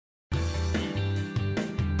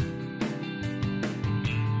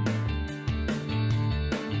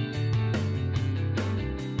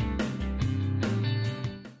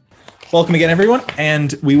Welcome again, everyone,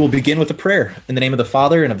 and we will begin with a prayer. In the name of the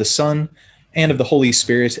Father, and of the Son, and of the Holy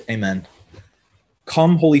Spirit. Amen.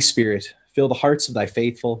 Come, Holy Spirit, fill the hearts of thy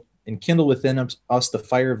faithful, and kindle within us the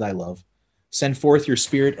fire of thy love. Send forth your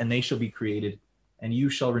Spirit, and they shall be created, and you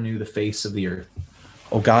shall renew the face of the earth.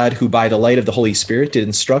 O God, who by the light of the Holy Spirit did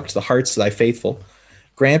instruct the hearts of thy faithful,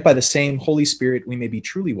 grant by the same Holy Spirit we may be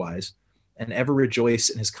truly wise, and ever rejoice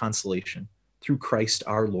in his consolation. Through Christ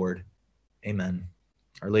our Lord. Amen.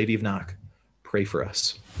 Our Lady of Knock, pray for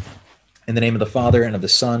us. In the name of the Father, and of the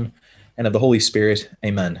Son, and of the Holy Spirit.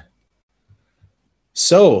 Amen.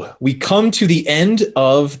 So we come to the end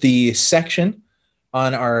of the section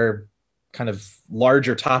on our kind of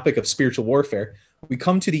larger topic of spiritual warfare. We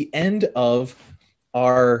come to the end of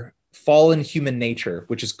our fallen human nature,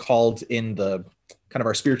 which is called in the kind of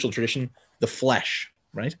our spiritual tradition, the flesh,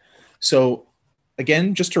 right? So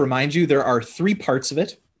again, just to remind you, there are three parts of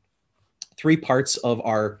it. Three parts of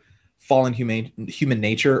our fallen human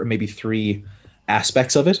nature, or maybe three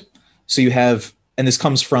aspects of it. So you have, and this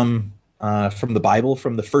comes from the Bible,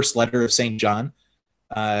 from the first letter of St. John,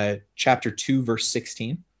 chapter 2, verse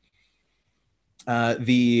 16.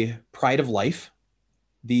 The pride of life,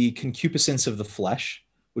 the concupiscence of the flesh,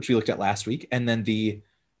 which we looked at last week, and then the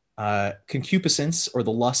concupiscence or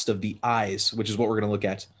the lust of the eyes, which is what we're going to look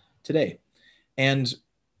at today. And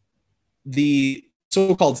the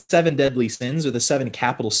so-called seven deadly sins, or the seven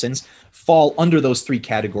capital sins, fall under those three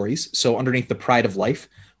categories. So underneath the pride of life,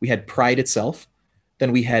 we had pride itself.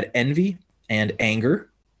 Then we had envy and anger.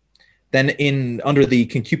 Then under the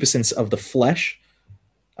concupiscence of the flesh,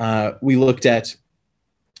 we looked at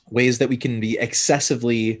ways that we can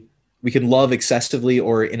love excessively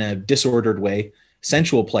or in a disordered way,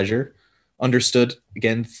 sensual pleasure, understood,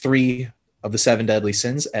 again, three of the seven deadly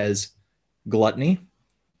sins as gluttony,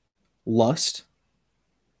 lust,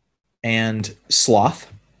 and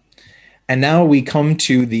sloth. And now we come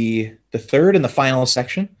to the third and the final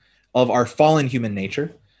section of our fallen human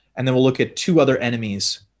nature, and then we'll look at two other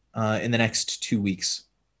enemies in the next 2 weeks.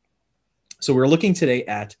 So we're looking today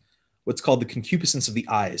at what's called the concupiscence of the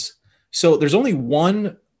eyes. So there's only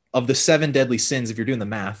one of the seven deadly sins, if you're doing the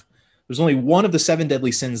math, there's only one of the seven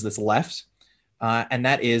deadly sins that's left, and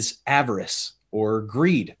that is avarice or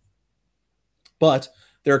greed. But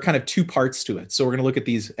there are kind of two parts to it. So we're going to look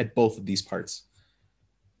at both of these parts.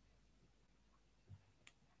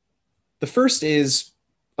 The first is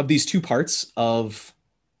of these two parts of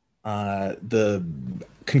the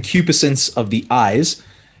concupiscence of the eyes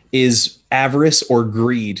is avarice or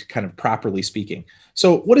greed, kind of properly speaking.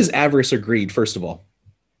 So what is avarice or greed, first of all?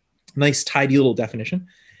 Nice, tidy little definition.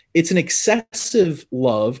 It's an excessive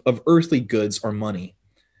love of earthly goods or money.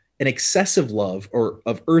 An excessive love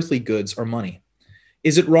of earthly goods or money.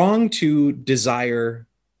 Is it wrong to desire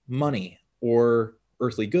money or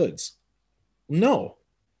earthly goods? No,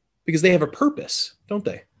 because they have a purpose, don't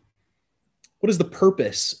they? What is the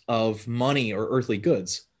purpose of money or earthly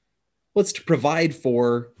goods? Well, it's to provide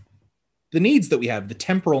for the needs that we have, the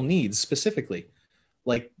temporal needs specifically,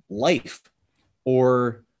 like life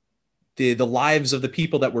or the lives of the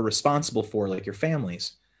people that we're responsible for, like your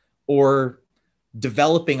families, or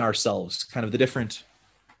developing ourselves, kind of the different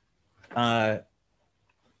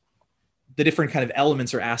kind of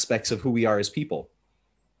elements or aspects of who we are as people.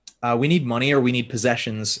 We need money or we need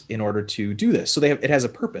possessions in order to do this. So it has a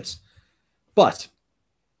purpose. But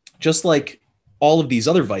just like all of these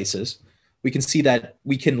other vices, we can see that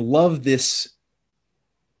we can love this.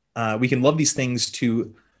 We can love these things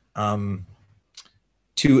to a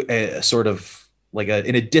sort of like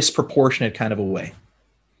in a disproportionate kind of a way.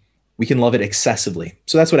 We can love it excessively.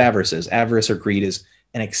 So that's what avarice is. Avarice or greed is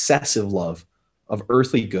an excessive love of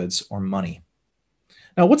earthly goods or money.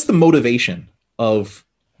 Now, what's the motivation of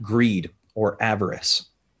greed or avarice?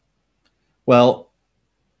 Well,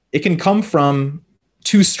 it can come from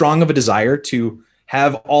too strong of a desire to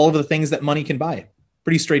have all of the things that money can buy.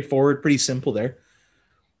 Pretty straightforward, pretty simple there.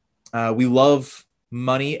 We love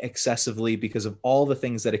money excessively because of all the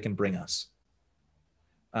things that it can bring us.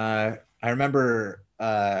 I remember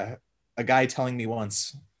a guy telling me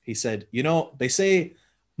once, he said, they say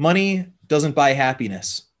money doesn't buy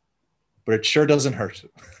happiness, but it sure doesn't hurt.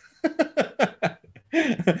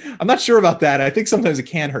 I'm not sure about that. I think sometimes it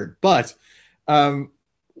can hurt, but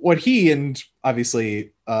what he and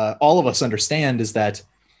obviously all of us understand is that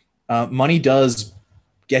money does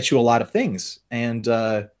get you a lot of things, and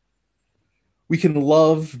we can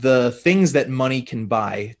love the things that money can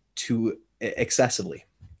buy too excessively.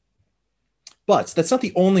 But that's not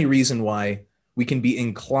the only reason why we can be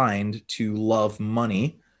inclined to love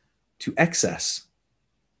money to excess.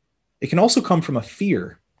 It can also come from a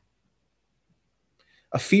fear.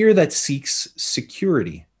 a fear that seeks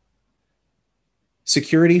security.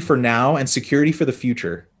 Security for now and security for the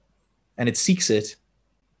future. And it seeks it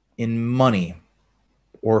in money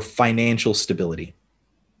or financial stability.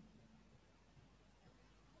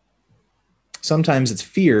 Sometimes it's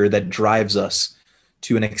fear that drives us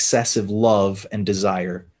to an excessive love and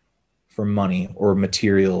desire for money or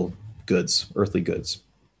material goods, earthly goods.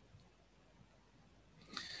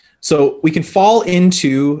 So we can fall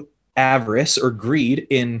into avarice or greed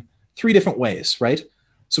in three different ways, right?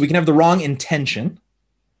 So we can have the wrong intention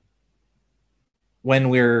when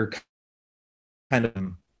we're kind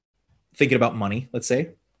of thinking about money, let's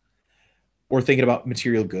say, or thinking about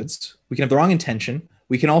material goods. We can have the wrong intention.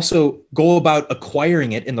 We can also go about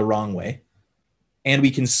acquiring it in the wrong way, and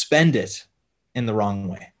we can spend it in the wrong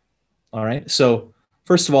way. All right. So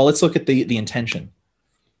first of all, let's look at the intention.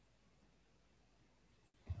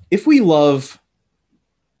 If we love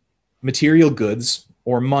material goods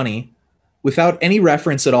or money without any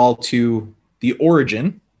reference at all to the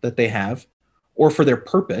origin that they have or for their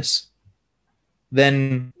purpose,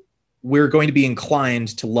 then we're going to be inclined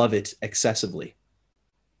to love it excessively.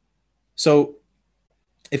 So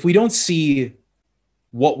if we don't see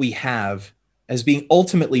what we have as being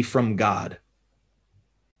ultimately from God,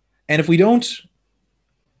 and if we don't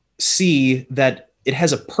see that it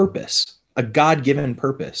has a purpose, a God-given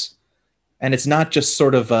purpose, and it's not just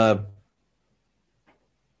sort of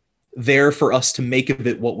there for us to make of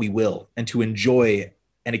it what we will and to enjoy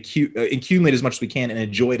and accumulate as much as we can and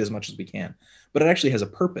enjoy it as much as we can, but it actually has a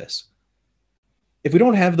purpose. If we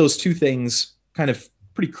don't have those two things kind of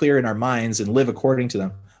pretty clear in our minds and live according to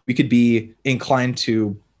them, we could be inclined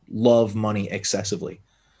to love money excessively.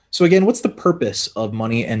 So again, what's the purpose of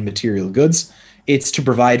money and material goods? It's to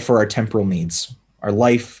provide for our temporal needs, our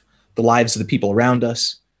life, the lives of the people around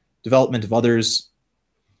us, development of others,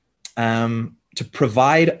 to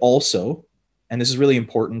provide also, and this is really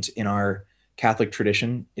important in our Catholic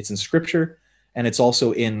tradition, it's in scripture, and it's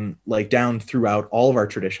also in like down throughout all of our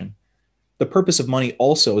tradition. The purpose of money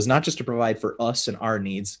also is not just to provide for us and our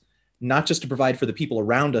needs, not just to provide for the people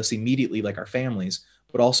around us immediately, like our families,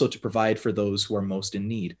 but also to provide for those who are most in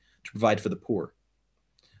need, to provide for the poor.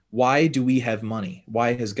 Why do we have money?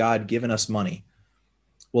 Why has God given us money?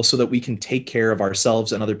 Well, so that we can take care of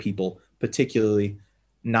ourselves and other people, particularly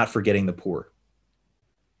not forgetting the poor.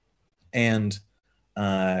 And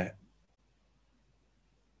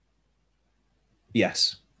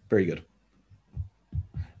yes, very good.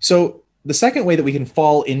 So the second way that we can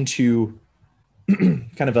fall into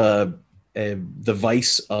kind of the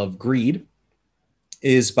vice of greed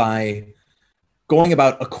is by going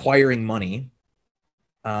about acquiring money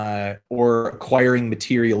or acquiring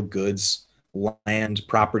material goods, land,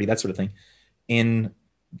 property, that sort of thing, in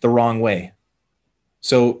the wrong way.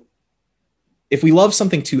 So if we love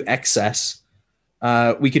something to excess,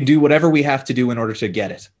 we can do whatever we have to do in order to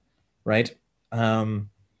get it, right? And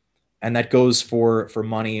that goes for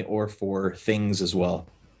money or for things as well.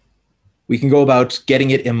 We can go about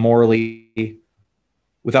getting it immorally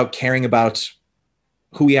without caring about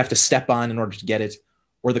who we have to step on in order to get it,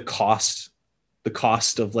 or the cost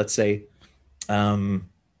of, let's say,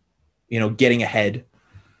 getting ahead.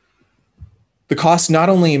 The cost, not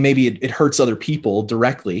only maybe it hurts other people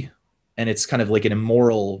directly, and it's kind of like an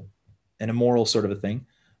immoral sort of a thing,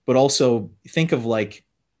 but also think of like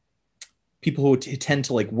people who tend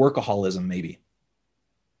to like workaholism, maybe.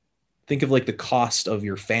 Think of like the cost of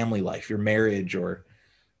your family life, your marriage, or,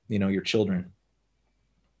 your children.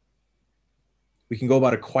 We can go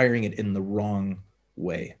about acquiring it in the wrong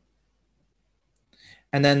way.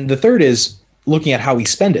 And then the third is looking at how we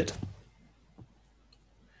spend it.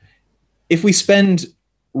 If we spend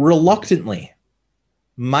reluctantly,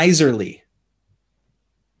 miserly,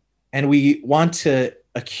 and we want to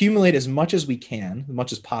accumulate as much as we can, as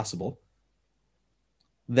much as possible,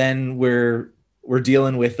 then we're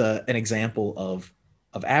dealing with an example of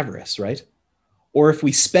avarice, right? Or if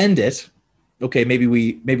we spend it, okay, maybe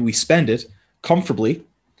we spend it comfortably,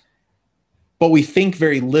 but we think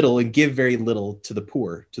very little and give very little to the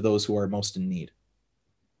poor, to those who are most in need.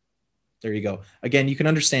 There you go. Again, you can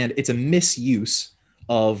understand it's a misuse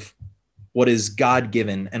of what is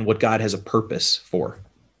God-given and what God has a purpose for.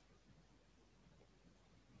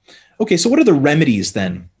 Okay, so what are the remedies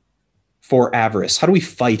then for avarice? How do we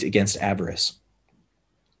fight against avarice?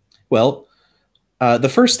 Well, the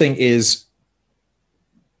first thing is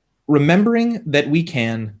remembering that we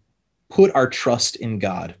can put our trust in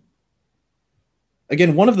God.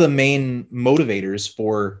 Again, one of the main motivators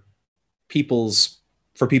for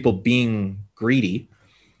people being greedy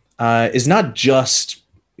is not just,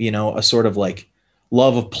 a sort of like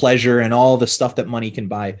love of pleasure and all the stuff that money can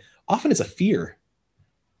buy. Often it's a fear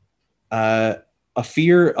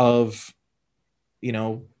of,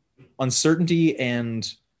 uncertainty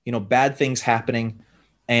and, bad things happening,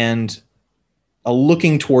 and a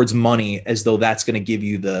looking towards money as though that's going to give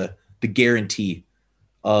you the guarantee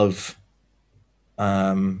of,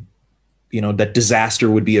 that disaster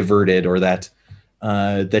would be averted, or that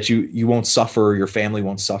you won't suffer, or your family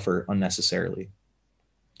won't suffer unnecessarily.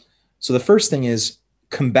 So the first thing is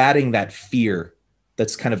combating that fear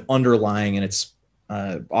that's kind of underlying, and it's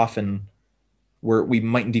often where we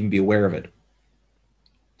mightn't even be aware of it.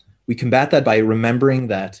 We combat that by remembering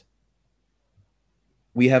that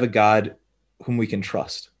we have a God whom we can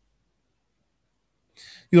trust.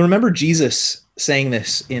 You'll remember Jesus saying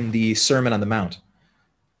this in the Sermon on the Mount.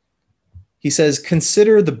 He says,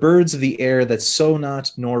 "Consider the birds of the air that sow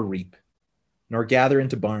not nor reap, nor gather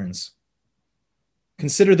into barns.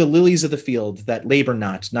 Consider the lilies of the field that labor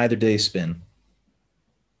not, neither do they spin."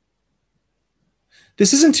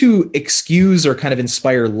 This isn't to excuse or kind of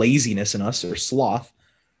inspire laziness in us or sloth,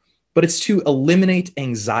 but it's to eliminate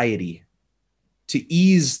anxiety, to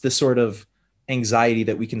ease the sort of anxiety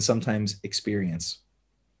that we can sometimes experience,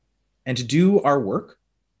 and to do our work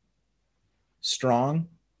strong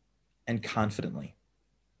and confidently,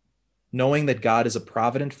 knowing that God is a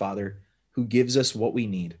provident Father who gives us what we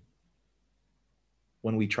need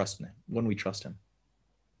when we trust him.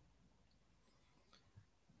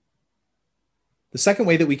 The second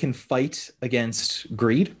way that we can fight against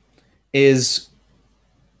greed is,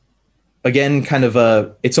 again, kind of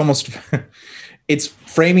it's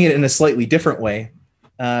framing it in a slightly different way.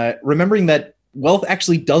 Remembering that wealth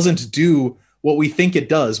actually doesn't do what we think it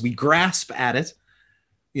does. We grasp at it,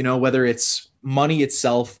 whether it's money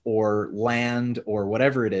itself or land or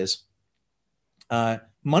whatever it is.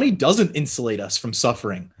 Money doesn't insulate us from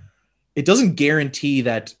suffering. It doesn't guarantee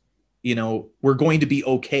that, we're going to be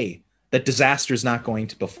okay, that disaster is not going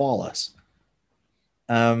to befall us.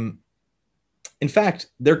 In fact,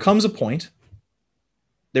 there will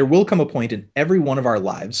come a point in every one of our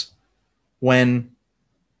lives when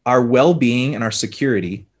our well-being and our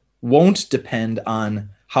security won't depend on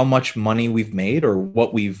how much money we've made or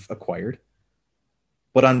what we've acquired,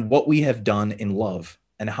 but on what we have done in love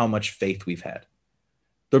and how much faith we've had.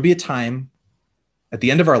 There'll be a time at the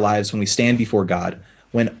end of our lives when we stand before God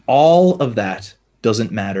when all of that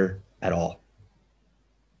doesn't matter at all.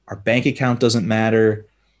 Our bank account doesn't matter.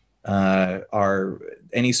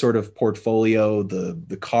 Any sort of portfolio,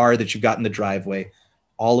 the car that you've got in the driveway,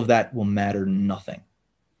 all of that will matter nothing.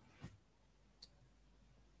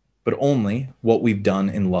 But only what we've done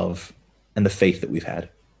in love and the faith that we've had.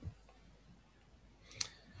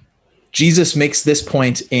 Jesus makes this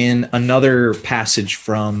point in another passage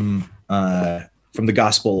from the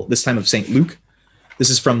Gospel, this time of St. Luke. This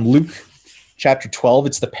is from Luke chapter 12.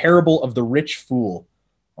 It's the parable of the rich fool.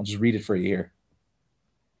 I'll just read it for you here.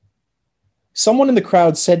 Someone in the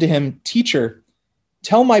crowd said to him, "Teacher,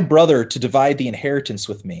 tell my brother to divide the inheritance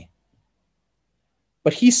with me."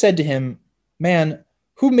 But he said to him, "Man,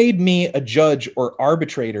 who made me a judge or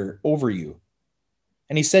arbitrator over you?"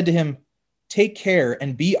 And he said to him, "Take care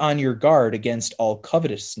and be on your guard against all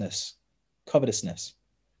covetousness.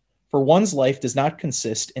 For one's life does not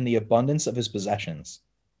consist in the abundance of his possessions."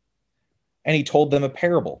 And he told them a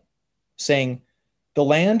parable, saying, "The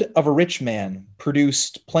land of a rich man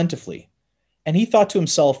produced plentifully. And he thought to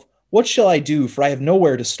himself, 'What shall I do? For I have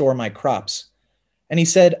nowhere to store my crops.' And he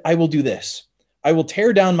said, 'I will do this. I will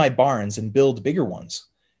tear down my barns and build bigger ones.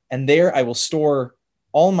 And there I will store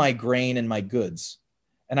all my grain and my goods.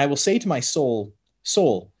 And I will say to my soul,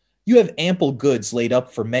 Soul, you have ample goods laid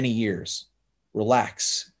up for many years.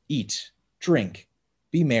 Relax, eat, drink,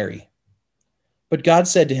 be merry.' But God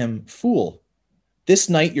said to him, 'Fool, this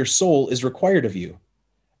night your soul is required of you.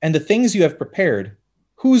 And the things you have prepared,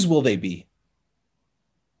 whose will they be?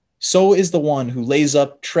 So is the one who lays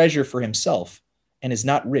up treasure for himself and is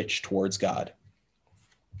not rich towards God.'"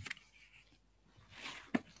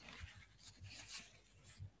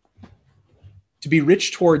 To be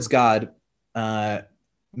rich towards God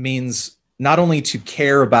means not only to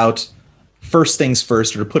care about first things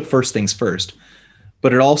first, or to put first things first,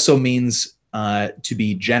 but it also means to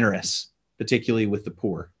be generous, particularly with the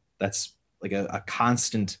poor. That's like a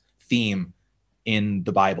constant theme in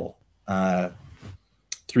the Bible,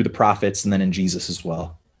 through the prophets and then in Jesus as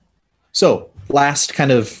well. So, last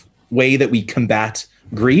kind of way that we combat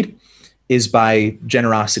greed is by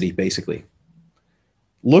generosity, basically.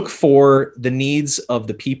 Look for the needs of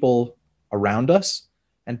the people around us,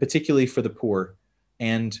 and particularly for the poor.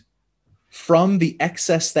 And from the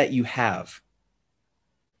excess that you have,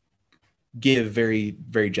 give very,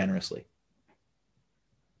 very generously.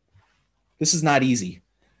 This is not easy.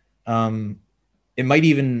 It might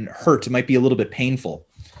even hurt. It might be a little bit painful.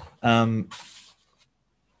 That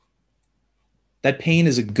pain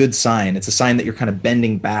is a good sign. It's a sign that you're kind of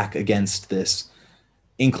bending back against this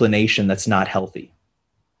inclination that's not healthy.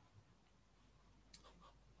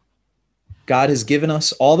 God has given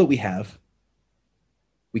us all that we have.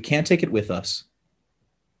 We can't take it with us.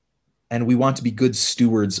 And we want to be good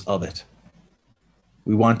stewards of it.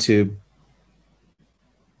 We want to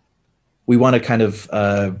kind of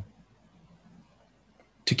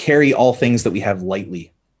to carry all things that we have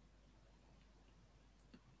lightly.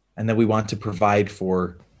 And then we want to provide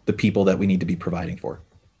for the people that we need to be providing for.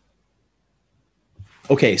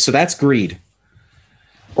 Okay, so that's greed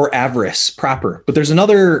or avarice proper. But there's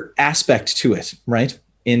another aspect to it, right?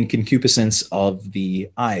 In concupiscence of the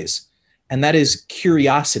eyes, and that is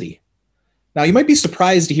curiosity. Now, you might be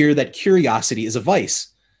surprised to hear that curiosity is a vice.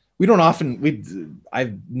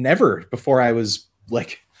 I've never, before I was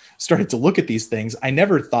started to look at these things, I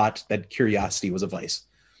never thought that curiosity was a vice.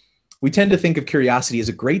 We tend to think of curiosity as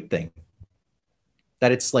a great thing,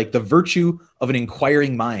 that it's like the virtue of an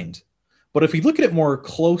inquiring mind. But if we look at it more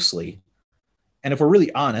closely, and if we're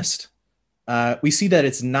really honest, we see that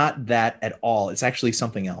it's not that at all. It's actually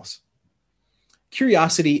something else.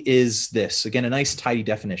 Curiosity is this, again, a nice tidy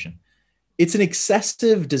definition. It's an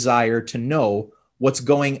excessive desire to know what's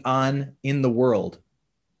going on in the world,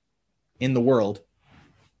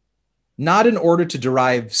 not in order to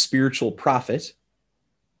derive spiritual profit,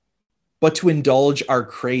 but to indulge our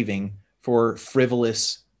craving for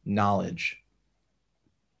frivolous knowledge.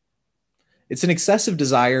 It's an excessive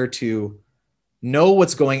desire to know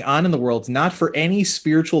what's going on in the world, not for any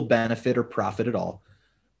spiritual benefit or profit at all,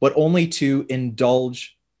 but only to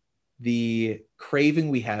indulge the craving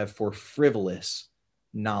we have for frivolous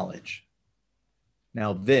knowledge.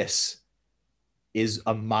 Now, this is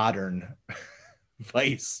a modern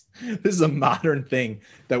vice. This is a modern thing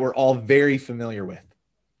that we're all very familiar with.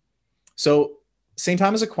 So St.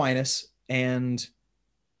 Thomas Aquinas, and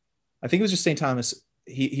I think it was just St. Thomas,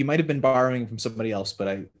 he might have been borrowing from somebody else,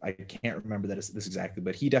 but I can't remember this exactly,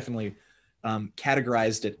 but he definitely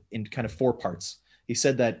categorized it in kind of 4 parts. He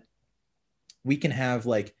said that we can have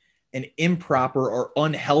like an improper or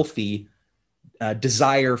unhealthy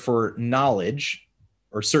desire for knowledge,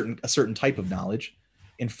 or a certain type of knowledge,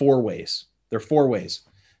 in 4 ways. There are 4 ways.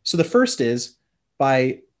 So the first is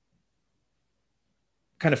by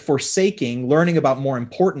kind of forsaking learning about more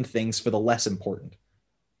important things for the less important.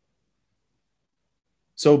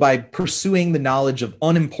 So by pursuing the knowledge of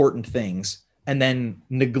unimportant things and then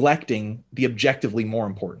neglecting the objectively more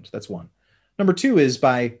important. That's 1. Number 2 is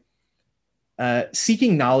by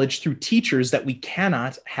seeking knowledge through teachers that we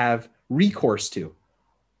cannot have recourse to.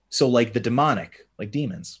 So like the demonic, like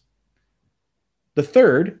demons. The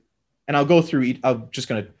third, and I'll go through I'm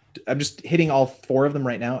just hitting all 4 of them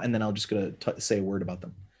right now, and then I'm just going to say a word about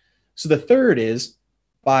them. So the third is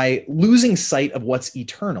by losing sight of what's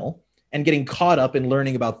eternal and getting caught up in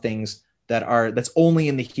learning about things that's only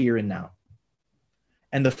in the here and now.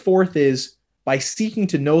 And the fourth is by seeking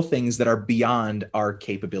to know things that are beyond our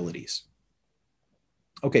capabilities.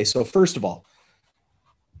 Okay, so first of all,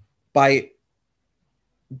 by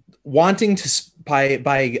wanting to, by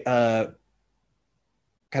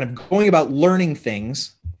kind of going about learning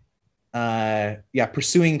things,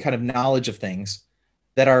 pursuing kind of knowledge of things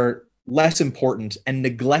that are less important and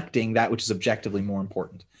neglecting that which is objectively more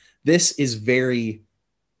important. This is very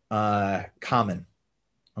common,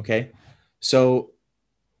 okay? So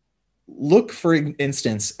look, for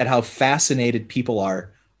instance, at how fascinated people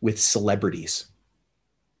are with celebrities.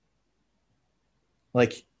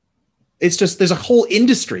 Like, it's just, there's a whole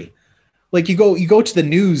industry. Like you go to the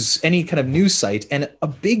news, any kind of news site, and a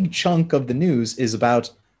big chunk of the news is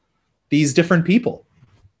about these different people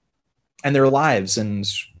and their lives, and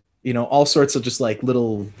all sorts of just like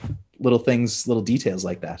little things, little details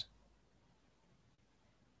like that.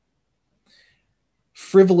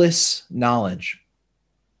 Frivolous knowledge.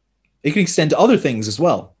 It can extend to other things as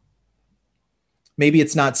well. Maybe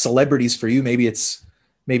it's not celebrities for you. Maybe it's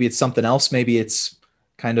something else. Maybe it's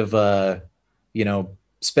kind of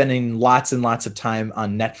spending lots and lots of time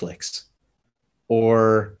on Netflix,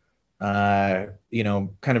 or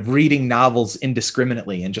kind of reading novels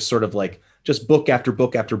indiscriminately and just sort of like just book after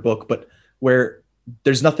book after book, but where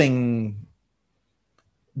there's nothing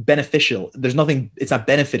beneficial. It's not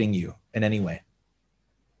benefiting you in any way.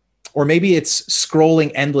 Or maybe it's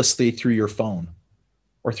scrolling endlessly through your phone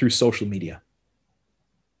or through social media.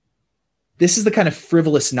 This is the kind of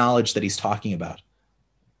frivolous knowledge that he's talking about.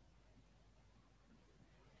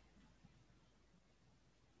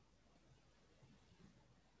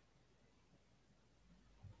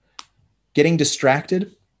 getting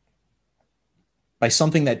distracted by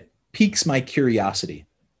something that piques my curiosity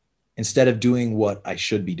instead of doing what I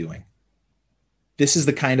should be doing. This is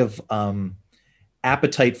the kind of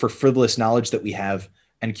appetite for frivolous knowledge that we have,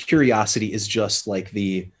 and curiosity is just like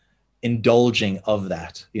the indulging of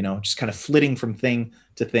that, you know, just kind of flitting from thing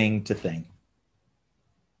to thing to thing.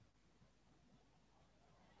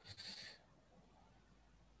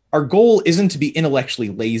 Our goal isn't to be intellectually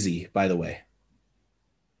lazy, by the way.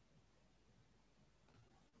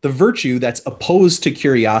 The virtue that's opposed to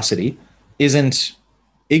curiosity isn't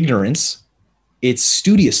ignorance, it's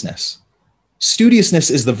studiousness.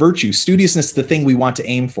 Studiousness is the virtue. Studiousness is the thing we want to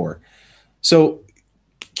aim for. So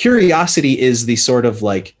curiosity is the sort of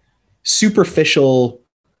like superficial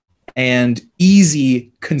and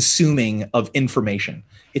easy consuming of information.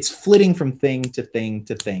 It's flitting from thing to thing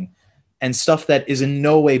to thing, and stuff that is in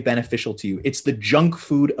no way beneficial to you. It's the junk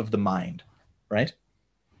food of the mind, right?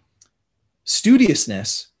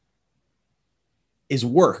 Studiousness is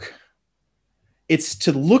work. It's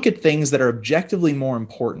to look at things that are objectively more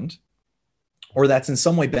important, or that's in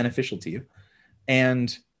some way beneficial to you,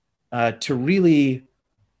 and to really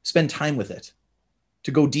spend time with it,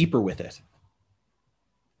 to go deeper with it.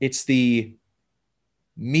 It's the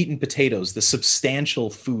meat and potatoes, the substantial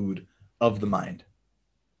food of the mind.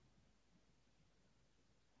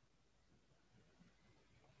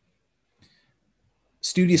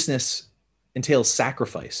 Studiousness entails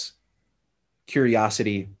sacrifice.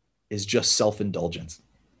 Curiosity is just self-indulgence.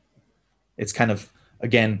 It's kind of,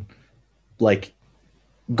 again, like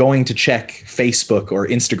going to check Facebook or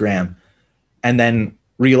Instagram and then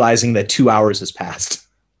realizing that 2 hours has passed,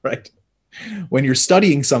 right? When you're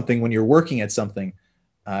studying something, when you're working at something,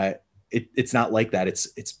 it's not like that. It's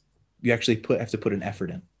you actually have to put an effort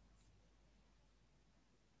in.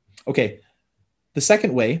 Okay, the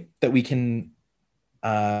second way that we can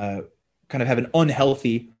kind of have an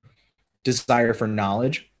unhealthy desire for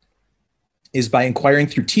knowledge is by inquiring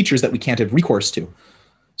through teachers that we can't have recourse to.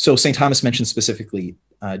 So St. Thomas mentioned specifically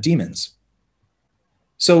demons.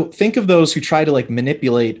 So think of those who try to like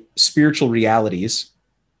manipulate spiritual realities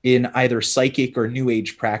in either psychic or new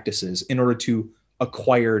age practices in order to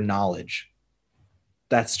acquire knowledge.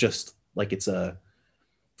 That's just like it's a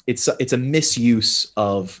misuse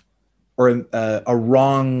of, or a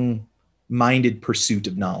wrong-minded pursuit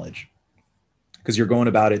of knowledge, because you're going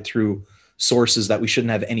about it through sources that we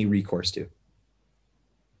shouldn't have any recourse to.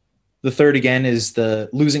 The third, again, is the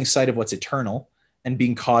losing sight of what's eternal and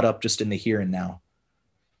being caught up just in the here and now.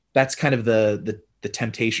 That's kind of the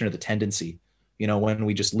temptation or the tendency, you know, when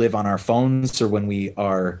we just live on our phones, or when we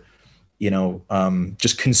are, you know,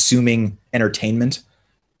 just consuming entertainment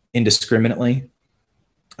indiscriminately.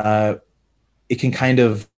 It can kind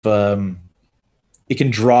of, it can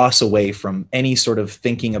draw us away from any sort of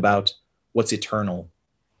thinking about what's eternal,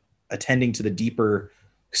 attending to the deeper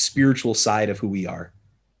spiritual side of who we are.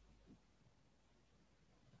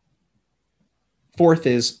 Fourth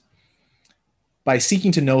is by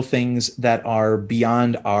seeking to know things that are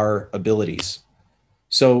beyond our abilities.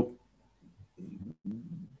 So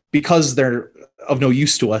because they're of no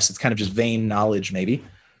use to us, it's kind of just vain knowledge maybe.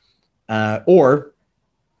 Or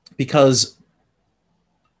because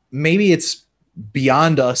maybe it's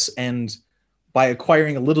beyond us, and by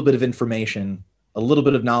acquiring a little bit of information, a little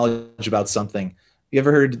bit of knowledge about something. You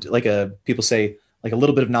ever heard like people say like a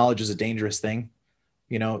little bit of knowledge is a dangerous thing?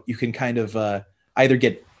 You know, you can kind of either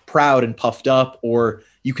get proud and puffed up, or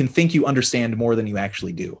you can think you understand more than you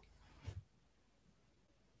actually do.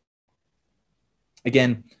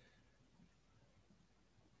 Again,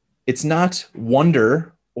 it's not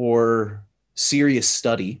wonder or serious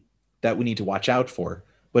study that we need to watch out for,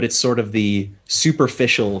 but it's sort of the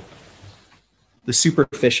superficial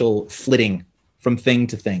flitting from thing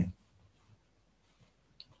to thing,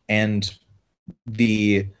 and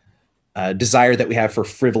the desire that we have for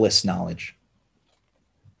frivolous knowledge.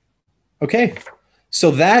 Okay,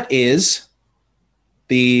 so that is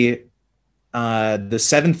the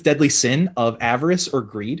seventh deadly sin of avarice or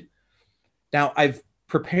greed. Now, I've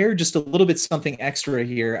prepared just a little bit something extra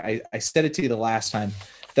here. I said it to you the last time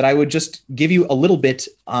that I would just give you a little bit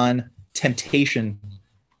on temptation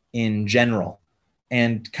in general,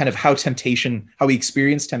 and kind of how we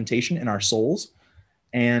experience temptation in our souls,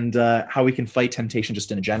 and how we can fight temptation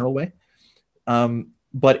just in a general way.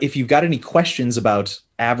 But if you've got any questions about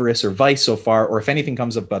avarice or vice so far, or if anything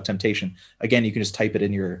comes up about temptation, again, you can just type it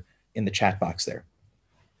in the chat box there.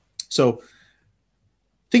 So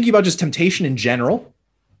thinking about just temptation in general,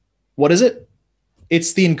 what is it?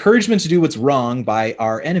 It's the encouragement to do what's wrong by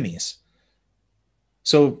our enemies.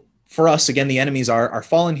 So for us, again, the enemies are our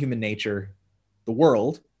fallen human nature, the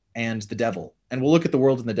world, and the devil. And we'll look at the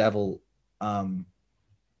world and the devil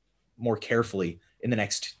more carefully in the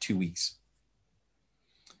next 2 weeks.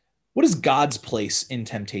 What is God's place in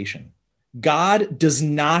temptation? God does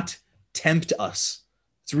not tempt us.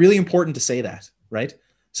 It's really important to say that, right?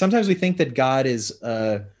 Sometimes we think that God is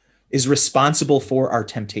responsible for our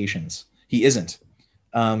temptations. He isn't.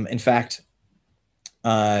 In fact,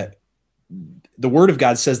 the Word of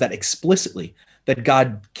God says that explicitly, that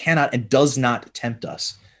God cannot and does not tempt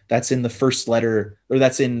us. That's in the first letter, or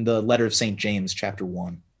that's in the letter of St. James, chapter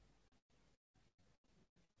 1.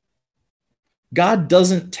 God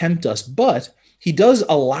doesn't tempt us, but he does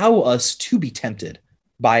allow us to be tempted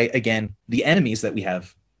by, again, the enemies that we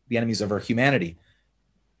have, the enemies of our humanity.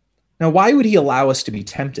 Now, why would he allow us to be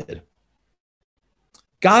tempted?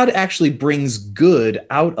 God actually brings good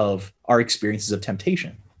out of our experiences of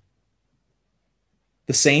temptation.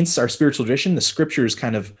 The saints, our spiritual tradition, the scriptures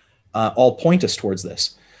kind of all point us towards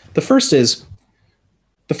this. The first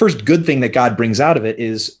good thing that God brings out of it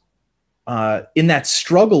is in that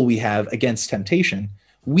struggle we have against temptation,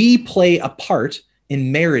 we play a part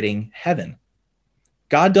in meriting heaven.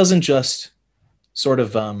 God doesn't just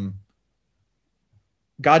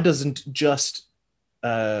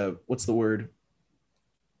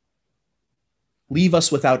leave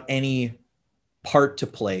us without any part to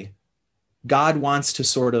play. God wants to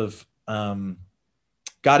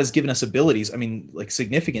God has given us abilities. I mean, like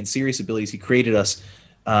significant, serious abilities. He created us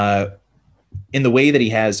in the way that he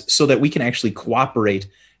has so that we can actually cooperate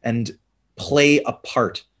and play a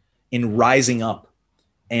part in rising up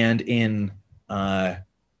and in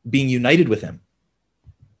being united with him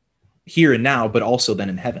here and now, but also then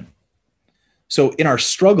in heaven. So in our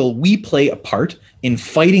struggle, we play a part in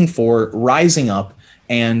fighting for rising up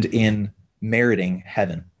and in meriting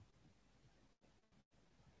heaven.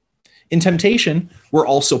 In temptation, we're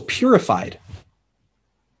also purified.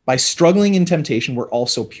 By struggling in temptation, we're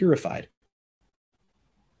also purified.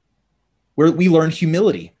 We learn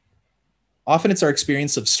humility. Often it's our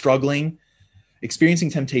experience of struggling, experiencing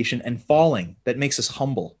temptation, and falling that makes us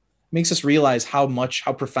humble, makes us realize how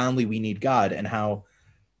profoundly we need God and how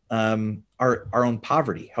our own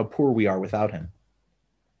poverty, how poor we are without him.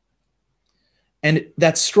 And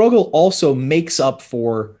that struggle also makes up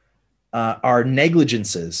for our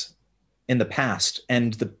negligences in the past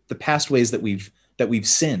and the past ways that we've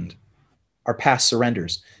sinned, our past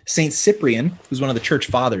surrenders. Saint Cyprian, who's one of the church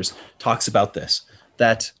fathers, talks about this,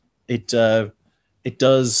 that it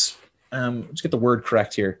does, let's get the word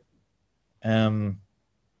correct here.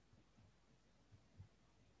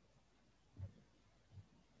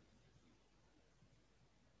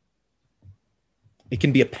 It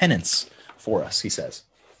can be a penance for us, he says.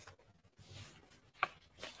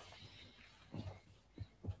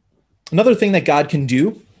 Another thing that God can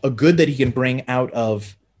do, a good that he can bring out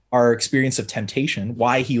of our experience of temptation,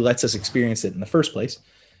 why he lets us experience it in the first place,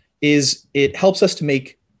 is it helps us to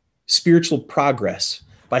make spiritual progress.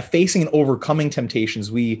 By facing and overcoming temptations,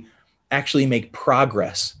 we actually make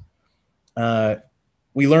progress.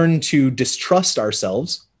 We learn to distrust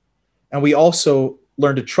ourselves, and we also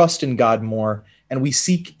learn to trust in God more, and we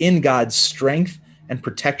seek in God's strength and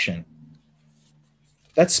protection.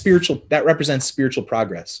 That's spiritual. That represents spiritual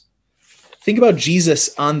progress. Think about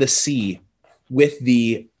Jesus on the sea with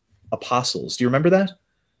the apostles. Do you remember that?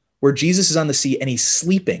 Where Jesus is on the sea and he's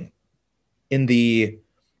sleeping in the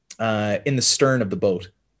stern of the boat,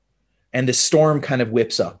 and the storm kind of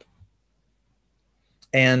whips up,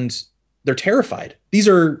 and they're terrified. These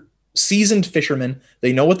are seasoned fishermen.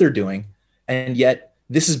 They know what they're doing, and yet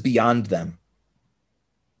this is beyond them.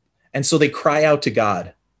 And so they cry out to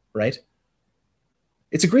God, right?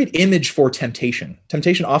 It's a great image for temptation.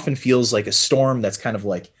 Temptation often feels like a storm that's kind of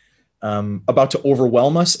like about to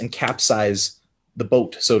overwhelm us and capsize the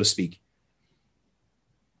boat, so to speak.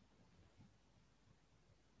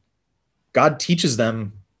 God teaches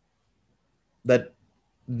them that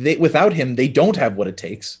without him, they don't have what it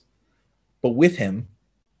takes, but with him,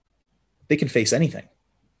 they can face anything.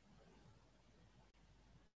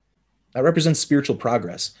 That represents spiritual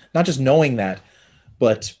progress, not just knowing that,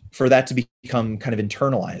 but for that to become kind of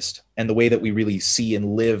internalized and the way that we really see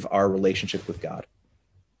and live our relationship with God.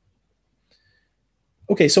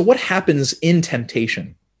 Okay, so what happens in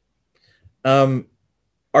temptation? Our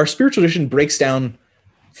spiritual tradition breaks down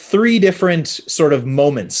 3 different sort of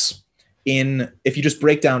moments if you just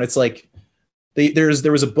break down, it's like there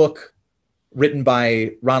was a book written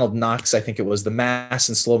by Ronald Knox, I think it was, The Mass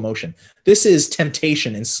in Slow Motion. This is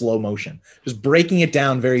temptation in slow motion, just breaking it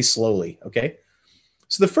down very slowly, okay?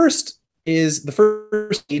 So the first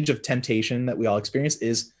stage of temptation that we all experience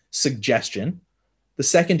is suggestion. The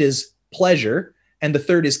second is pleasure. And the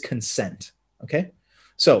third is consent. Okay.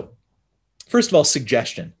 So first of all,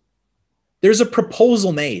 suggestion. There's a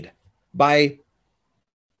proposal made by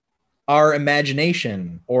our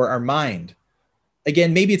imagination or our mind.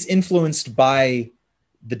 Again, maybe it's influenced by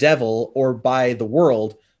the devil or by the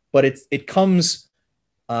world, but it comes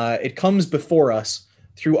before us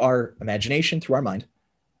through our imagination, through our mind.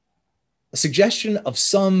 A suggestion of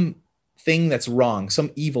some thing that's wrong,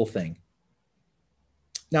 some evil thing.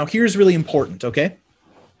 Now, here's really important, okay?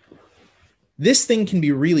 This thing can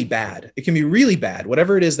be really bad. It can be really bad,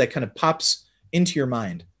 whatever it is that kind of pops into your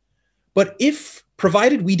mind. But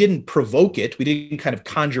provided we didn't provoke it, we didn't kind of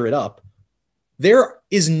conjure it up, there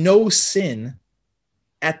is no sin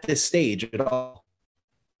at this stage at all.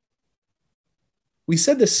 We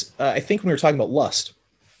said this, I think, when we were talking about lust,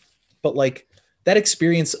 but like that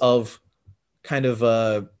experience of kind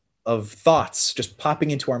of thoughts just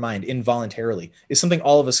popping into our mind involuntarily is something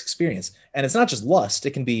all of us experience. And it's not just lust.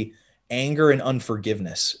 It can be anger and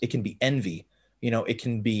unforgiveness. It can be envy. It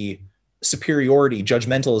can be superiority,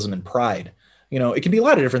 judgmentalism, and pride. It can be a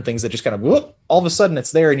lot of different things that just kind of, whoop, all of a sudden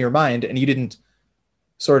it's there in your mind and you didn't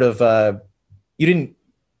you didn't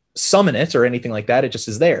summon it or anything like that. It just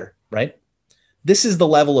is there, right? This is the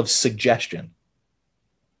level of suggestion.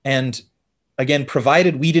 And again,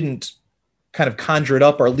 provided we didn't kind of conjure it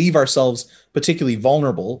up or leave ourselves particularly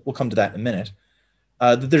vulnerable, we'll come to that in a minute,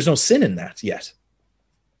 that there's no sin in that yet.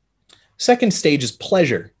 Second stage is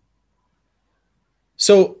pleasure.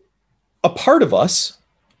 So a part of us,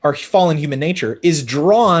 our fallen human nature, is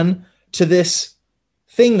drawn to this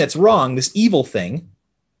thing that's wrong, this evil thing,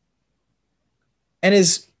 and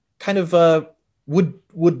is kind of would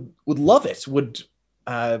love it, would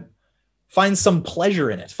find some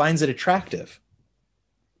pleasure in it, finds it attractive.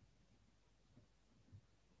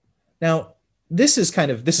 Now, this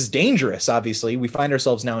is dangerous, obviously. We find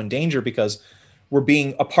ourselves now in danger because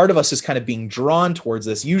a part of us is kind of being drawn towards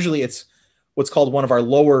this. Usually it's what's called one of our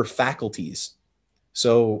lower faculties.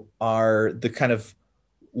 So the kind of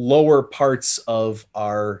lower parts of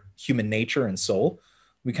our human nature and soul,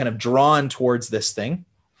 we kind of drawn towards this thing.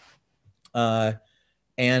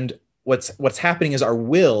 And what's happening is our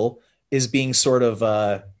will is being sort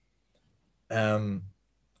of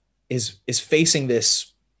is facing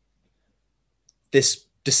this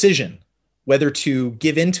decision, whether to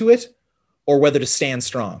give into it or whether to stand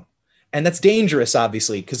strong. And that's dangerous,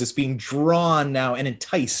 obviously, because it's being drawn now and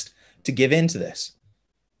enticed to give into this.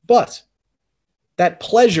 But that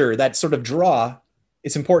pleasure, that sort of draw,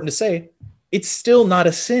 it's important to say, it's still not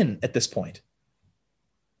a sin at this point.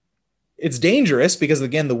 It's dangerous because,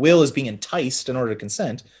 again, the will is being enticed in order to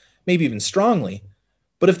consent, maybe even strongly.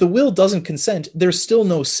 But if the will doesn't consent, there's still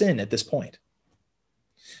no sin at this point.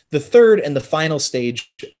 The third and the final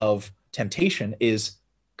stage of temptation is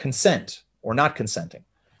consent or not consenting.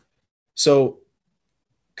 So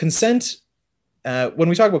consent, when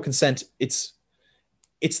we talk about consent, it's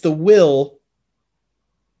the will,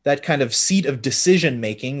 that kind of seat of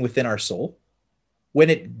decision-making within our soul, when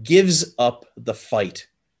it gives up the fight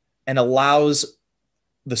and allows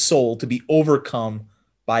the soul to be overcome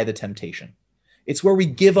by the temptation. It's where we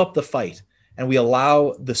give up the fight and we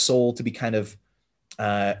allow the soul to be kind of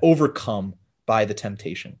overcome by the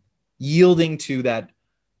temptation, yielding to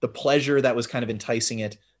the pleasure that was kind of enticing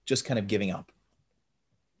it, just kind of giving up.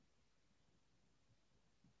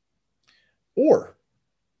 Or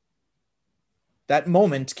that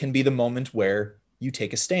moment can be the moment where you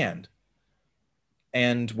take a stand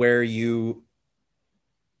and where you,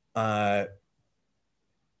 in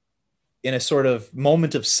a sort of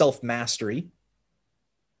moment of self-mastery,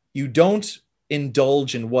 you don't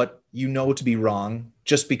indulge in what you know to be wrong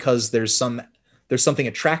just because there's something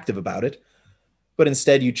attractive about it, but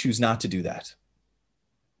instead you choose not to do that.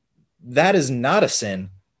 That is not a sin,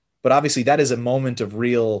 but obviously that is a moment of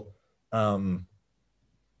real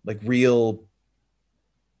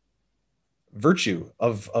virtue,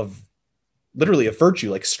 of literally a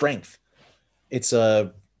virtue, like strength. It's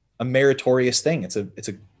a meritorious thing. It's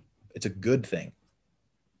a good thing.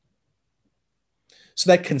 So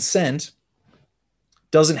that consent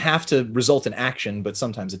doesn't have to result in action, but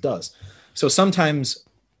sometimes it does. So sometimes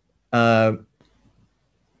that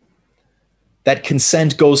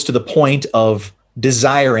consent goes to the point of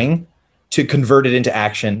desiring to convert it into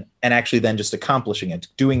action and actually then just accomplishing it,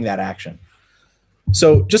 doing that action.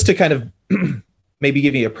 So just to kind of maybe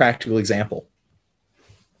give you a practical example.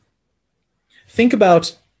 Think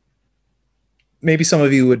about, maybe some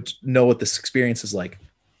of you would know what this experience is like,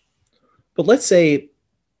 but let's say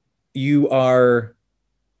you are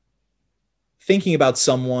thinking about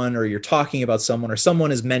someone, or you're talking about someone, or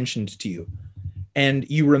someone is mentioned to you, and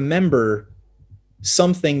you remember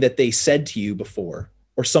something that they said to you before,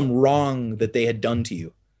 or some wrong that they had done to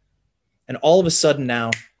you. And all of a sudden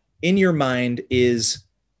now, in your mind is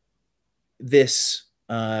this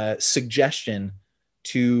suggestion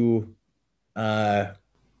to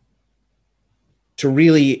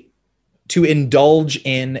really to indulge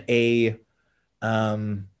in a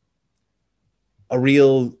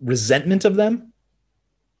real resentment of them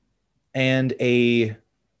and a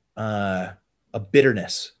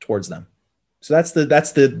bitterness towards them. So that's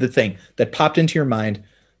the thing that popped into your mind,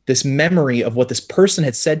 this memory of what this person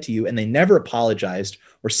had said to you and they never apologized,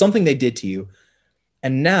 or something they did to you.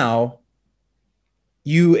 And now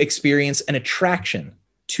you experience an attraction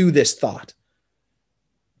to this thought.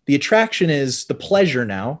 The attraction is, the pleasure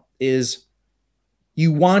now is,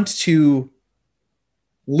 you want to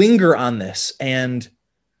linger on this, and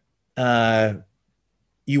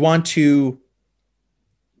you want to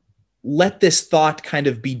let this thought kind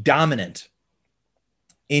of be dominant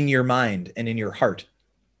in your mind and in your heart.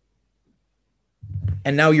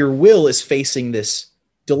 And now your will is facing this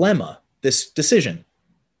dilemma, this decision.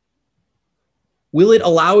 Will it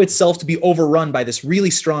allow itself to be overrun by this really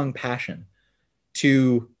strong passion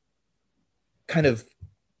to kind of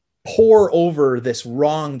pour over this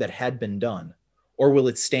wrong that had been done? Or will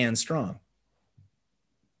it stand strong?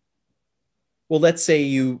 Well, let's say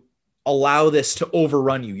you allow this to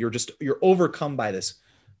overrun you. You're overcome by this.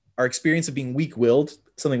 Our experience of being weak-willed,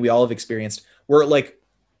 something we all have experienced, we're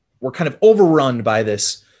kind of overrun by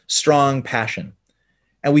this strong passion.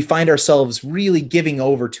 And we find ourselves really giving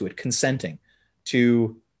over to it, consenting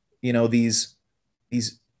to, these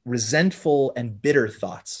resentful and bitter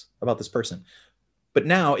thoughts about this person. But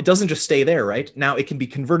now it doesn't just stay there, right? Now it can be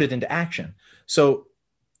converted into action. So,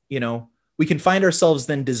 we can find ourselves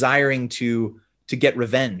then desiring to get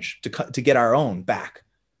revenge, to get our own back.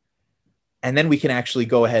 And then we can actually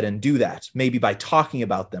go ahead and do that, maybe by talking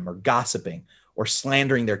about them or gossiping or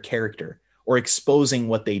slandering their character or exposing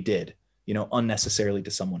what they did, unnecessarily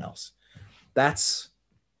to someone else. That's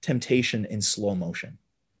temptation in slow motion.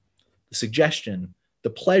 The suggestion, the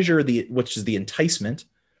pleasure, which is the enticement,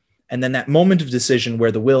 and then that moment of decision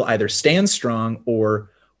where the will either stands strong or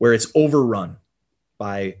where it's overrun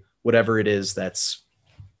by whatever it is that's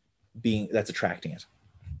attracting it.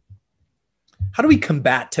 How do we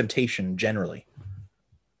combat temptation generally?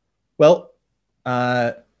 Well,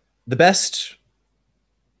 I'm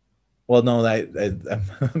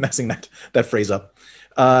messing that phrase up.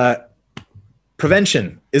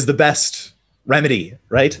 Prevention is the best remedy,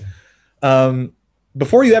 right?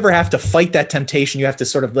 Before you ever have to fight that temptation, you have to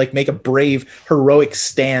sort of make a brave, heroic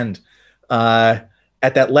stand at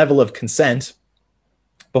that level of consent.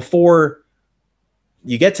 Before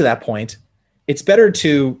you get to that point, it's better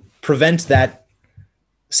to prevent that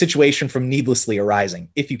situation from needlessly arising,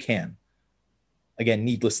 if you can. Again,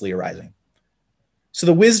 needlessly arising. So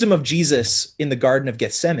the wisdom of Jesus in the Garden of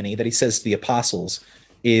Gethsemane that he says to the apostles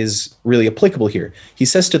is really applicable here. He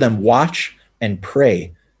says to them, watch and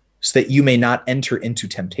pray so that you may not enter into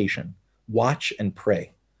temptation. Watch and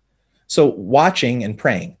pray. So watching and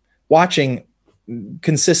praying. Watching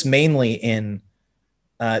consists mainly in,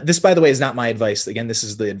 this, by the way, is not my advice. Again, this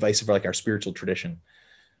is the advice of our spiritual tradition.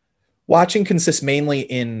 Watching consists mainly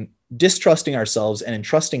in distrusting ourselves and in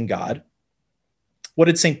trusting God. What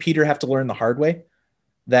did St. Peter have to learn the hard way?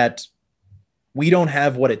 That we don't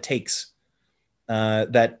have what it takes.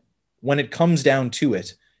 That when it comes down to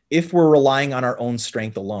it, if we're relying on our own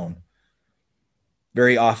strength alone,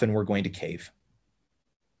 very often we're going to cave.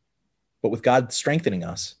 But with God strengthening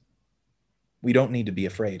us, we don't need to be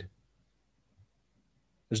afraid.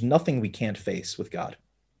 There's nothing we can't face with God.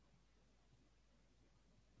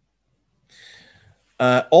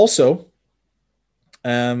 Also,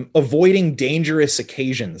 avoiding dangerous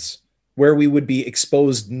occasions where we would be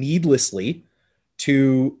exposed needlessly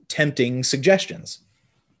to tempting suggestions.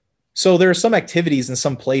 So there are some activities in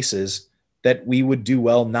some places that we would do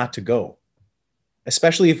well not to go,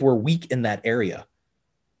 especially if we're weak in that area.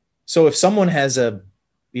 So if someone has a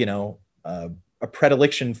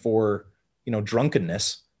predilection for,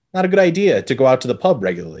 drunkenness, not a good idea to go out to the pub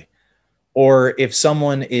regularly. Or if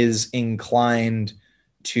someone is inclined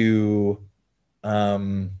to,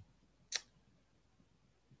 if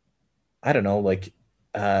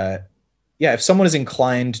someone is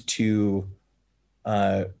inclined to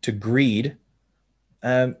greed,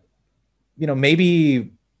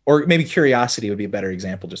 maybe curiosity would be a better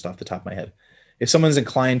example just off the top of my head. If someone's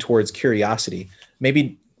inclined towards curiosity,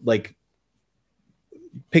 maybe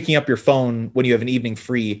picking up your phone when you have an evening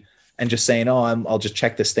free and just saying, I'll just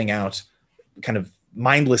check this thing out kind of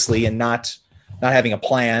mindlessly and not not having a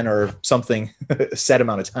plan or something a set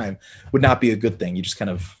amount of time would not be a good thing. You just kind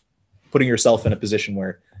of putting yourself in a position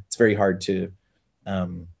where it's very hard to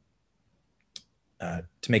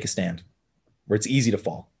make a stand, where it's easy to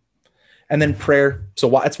fall. And then prayer.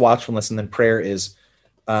 So it's watchfulness, and then prayer is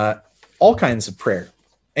all kinds of prayer.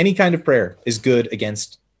 Any kind of prayer is good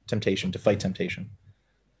against temptation, to fight temptation.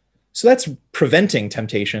 So that's preventing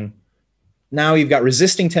temptation. Now you've got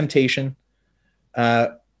resisting temptation.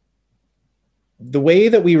 The way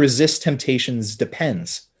that we resist temptations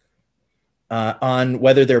depends on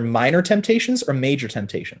whether they're minor temptations or major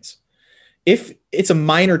temptations. If it's a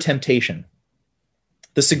minor temptation,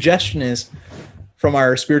 the suggestion is, from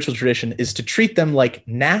our spiritual tradition, is to treat them like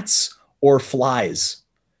gnats or flies.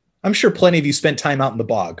 I'm sure plenty of you spent time out in the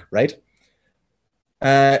bog, right?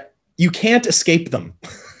 You can't escape them,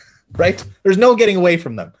 right? There's no getting away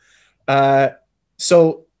from them.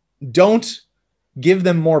 So don't give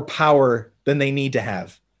them more power than they need to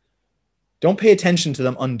have. Don't pay attention to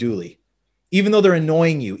them unduly. Even though they're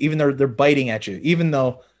annoying you, even though they're biting at you, even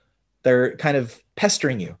though they're kind of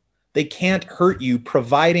pestering you, they can't hurt you,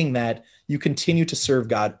 providing that you continue to serve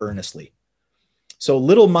God earnestly. So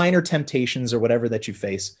little minor temptations or whatever that you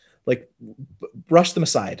face, like brush them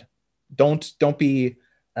aside. Don't be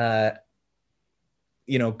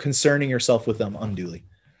concerning yourself with them unduly.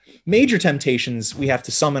 Major temptations, we have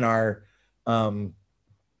to summon our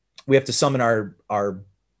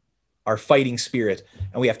fighting spirit,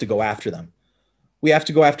 and we have to go after them. We have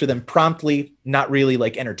to go after them promptly, not really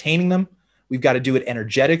like entertaining them. We've got to do it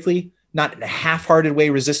energetically, not in a half-hearted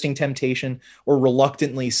way, resisting temptation, or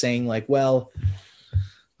reluctantly saying like, well,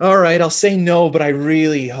 all right, I'll say no, but I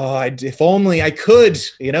really, if only I could,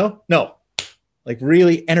 No, like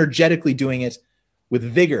really energetically doing it with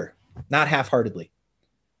vigor, not half-heartedly,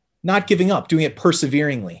 not giving up, doing it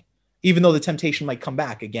perseveringly, even though the temptation might come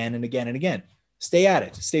back again and again and again. Stay at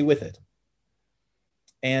it, stay with it.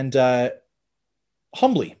 And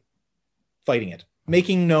humbly fighting it,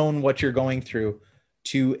 making known what you're going through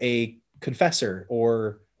to a confessor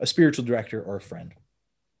or a spiritual director or a friend,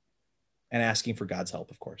 and asking for God's help,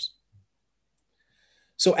 of course.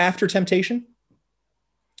 So after temptation,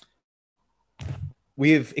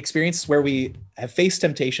 we have experienced where we have faced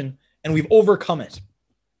temptation and we've overcome it.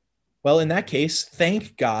 Well, in that case,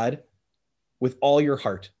 thank God with all your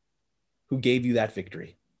heart who gave you that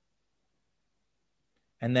victory.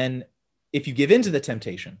 And then if you give in to the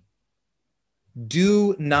temptation,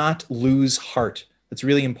 do not lose heart. That's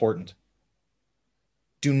really important.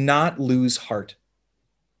 Do not lose heart.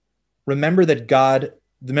 Remember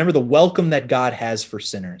the welcome that God has for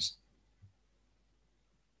sinners.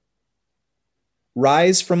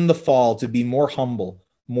 Rise from the fall to be more humble,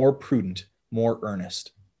 more prudent, more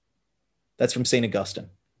earnest. That's from St. Augustine.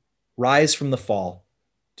 Rise from the fall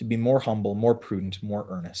to be more humble, more prudent, more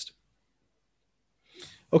earnest.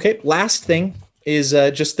 Okay, last thing is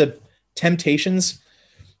just the temptations.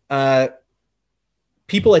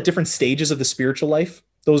 People at different stages of the spiritual life,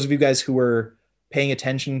 those of you guys who were paying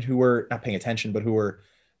attention, who were not paying attention, but who were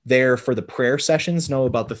there for the prayer sessions, know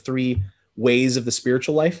about the 3 ways of the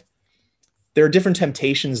spiritual life. There are different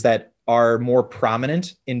temptations that are more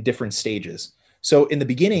prominent in different stages. So in the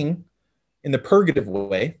beginning, in the purgative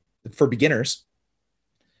way, for beginners,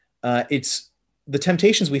 it's the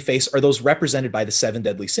temptations we face are those represented by the 7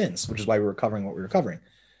 deadly sins, which is why we were covering what we were covering.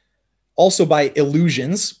 Also by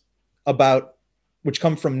illusions which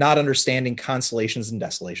come from not understanding consolations and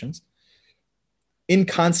desolations.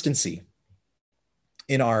 Inconstancy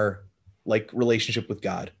in our relationship with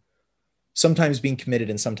God, sometimes being committed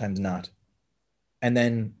and sometimes not. And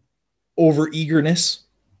then over-eagerness.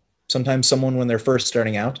 Sometimes someone, when they're first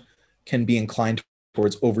starting out, can be inclined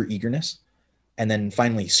towards over-eagerness. And then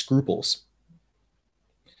finally, scruples.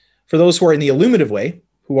 For those who are in the illuminative way,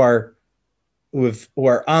 who are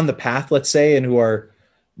on the path, let's say, and who are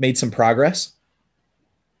made some progress,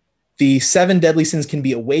 the 7 deadly sins can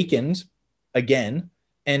be awakened again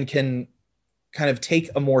and can kind of take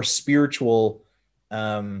a more spiritual,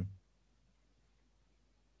 can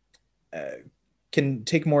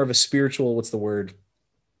take more of a spiritual, what's the word?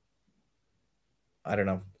 I don't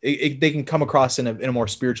know. They can come across in a more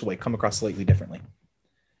spiritual way, come across slightly differently.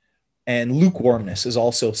 And lukewarmness is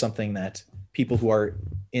also something that people who are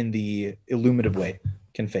in the illuminative way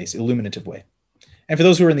can face, illuminative way. And for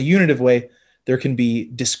those who are in the unitive way, there can be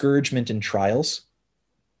discouragement and trials,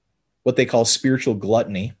 what they call spiritual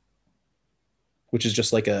gluttony, which is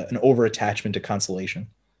just like an over-attachment to consolation,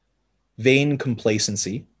 vain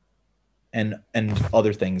complacency, and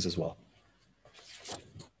other things as well.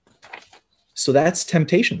 So that's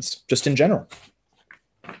temptations, just in general.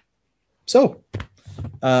 So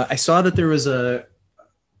I saw that there was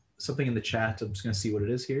something in the chat. I'm just going to see what it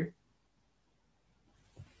is here.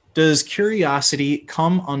 Does curiosity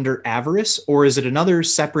come under avarice, or is it another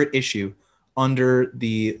separate issue under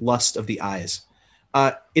the lust of the eyes?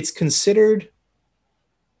 It's considered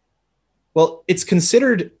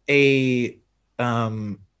a,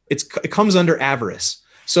 it comes under avarice.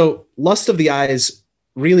 So lust of the eyes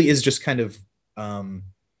really is just kind of,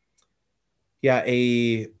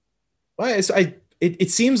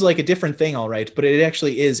 it seems like a different thing, all right, but it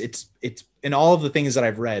actually is. It's in all of the things that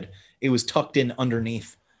I've read, it was tucked in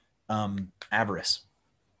underneath avarice.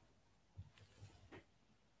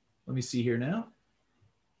 Let me see here now.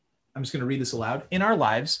 I'm just going to read this aloud. In our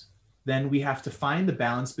lives, then we have to find the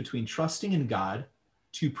balance between trusting in God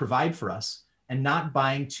to provide for us and not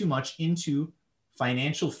buying too much into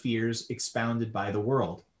financial fears expounded by the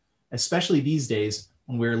world, especially these days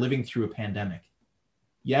when we're living through a pandemic.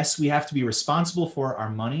 Yes, we have to be responsible for our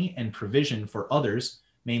money and provision for others,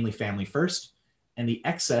 mainly family first, and the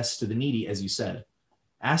excess to the needy, as you said.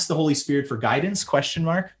 Ask the Holy Spirit for guidance, ?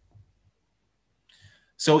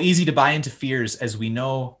 So easy to buy into fears as we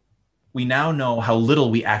now know how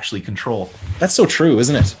little we actually control. That's so true,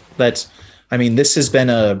 isn't it? This has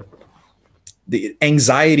been the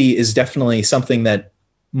anxiety is definitely something that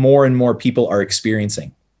more and more people are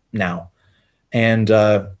experiencing now. And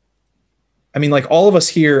all of us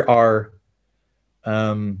here are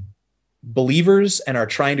believers and are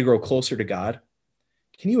trying to grow closer to God.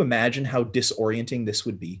 Can you imagine how disorienting this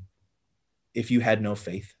would be if you had no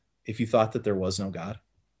faith, if you thought that there was no God,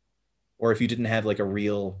 or if you didn't have a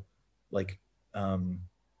real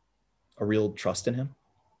trust in him?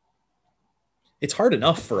 It's hard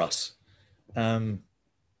enough for us,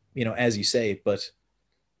 as you say, but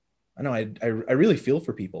I know I really feel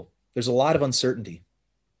for people. There's a lot of uncertainty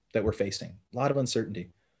that we're facing, a lot of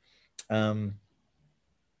uncertainty. But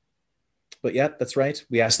yeah, that's right.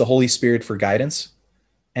 We ask the Holy Spirit for guidance.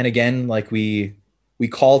 And again, we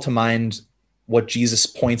call to mind what Jesus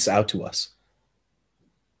points out to us.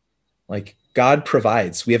 God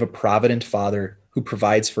provides. We have a provident Father who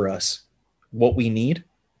provides for us what we need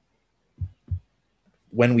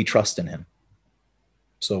when we trust in him.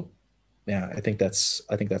 So yeah, I think that's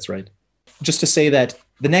right. Just to say that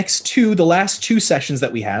the last two sessions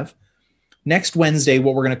that we have, next Wednesday,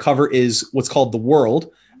 what we're going to cover is what's called the world.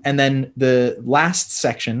 And then the last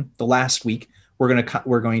section, the last week, we're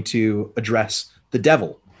going to address the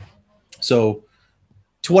devil. So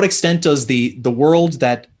to what extent does the world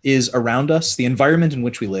that is around us, the environment in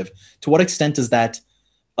which we live, to what extent does that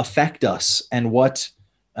affect us? And what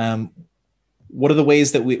are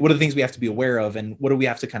the things we have to be aware of, and what do we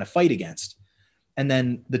have to kind of fight against? And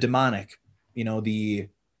then the demonic, the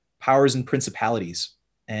powers and principalities,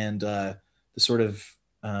 and the sort of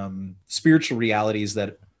spiritual realities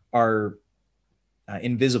that are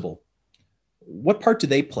invisible. What part do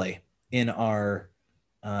they play in our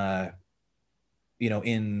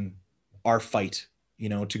in our fight,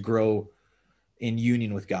 to grow in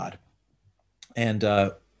union with God? And,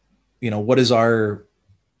 what are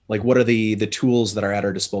the tools that are at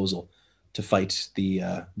our disposal to fight the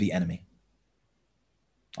enemy?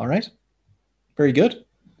 All right. Very good.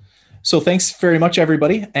 So thanks very much,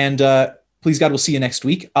 everybody. And please, God, we'll see you next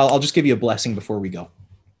week. I'll just give you a blessing before we go.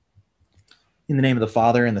 In the name of the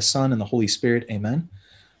Father, and the Son, and the Holy Spirit, amen.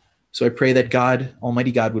 So I pray that God,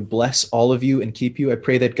 Almighty God, would bless all of you and keep you. I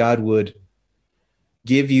pray that God would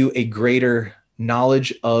give you a greater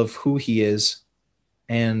knowledge of who he is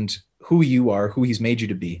and who you are, who he's made you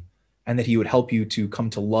to be, and that he would help you to come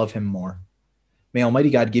to love him more. May Almighty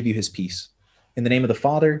God give you his peace. In the name of the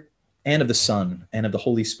Father, and of the Son, and of the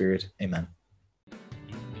Holy Spirit, amen.